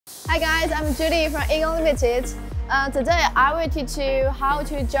Hi guys, I'm Judy from Unlimited. Today I will teach you how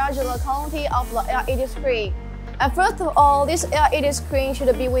to judge the quality of the LED screen. First of all, this LED screen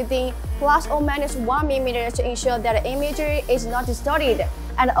should be within plus or minus 1 mm to ensure that the imagery is not distorted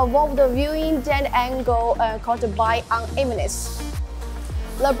and avoid the viewing dead angle caused by unevenness.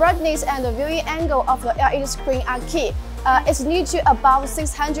 The brightness and the viewing angle of the LED screen are key. It's need to about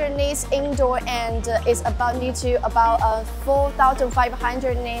 600 nits indoor and it's need to about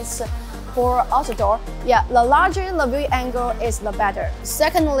 4,500 nits for outdoor. Yeah, the larger the viewing angle is, the better.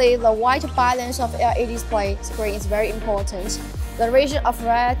 Secondly, the white balance of LED display screen is very important. The ratio of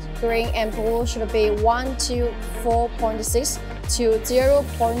red, green, and blue should be 1 to 4.6 to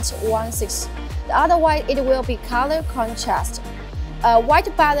 0.16. Otherwise, it will be color contrast.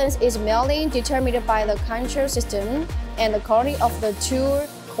 White balance is mainly determined by the control system and the quality of the tool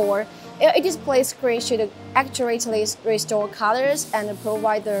core. LED display screen should accurately restore colors and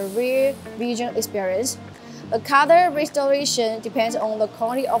provide the real vision experience. The color restoration depends on the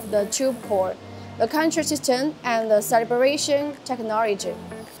quality of the tube core, the control system, and the calibration technology.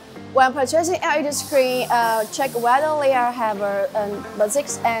 When purchasing LED screen, check whether they have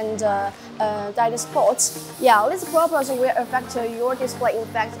basics and data sports. Yeah, this purpose will affect your display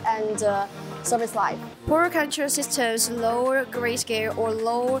effect and service life. Poor control systems, low grayscale or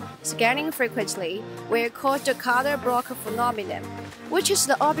low scanning frequency will cause the color block phenomenon, which is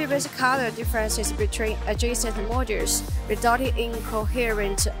the obvious color differences between adjacent modules, resulting in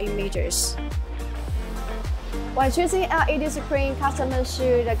incoherent images. When choosing LED screen, customers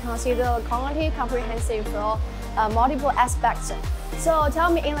should consider the quality comprehensive from multiple aspects. So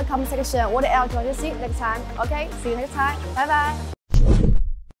tell me in the comment section what else you want to see next time. Okay, see you next time. Bye bye.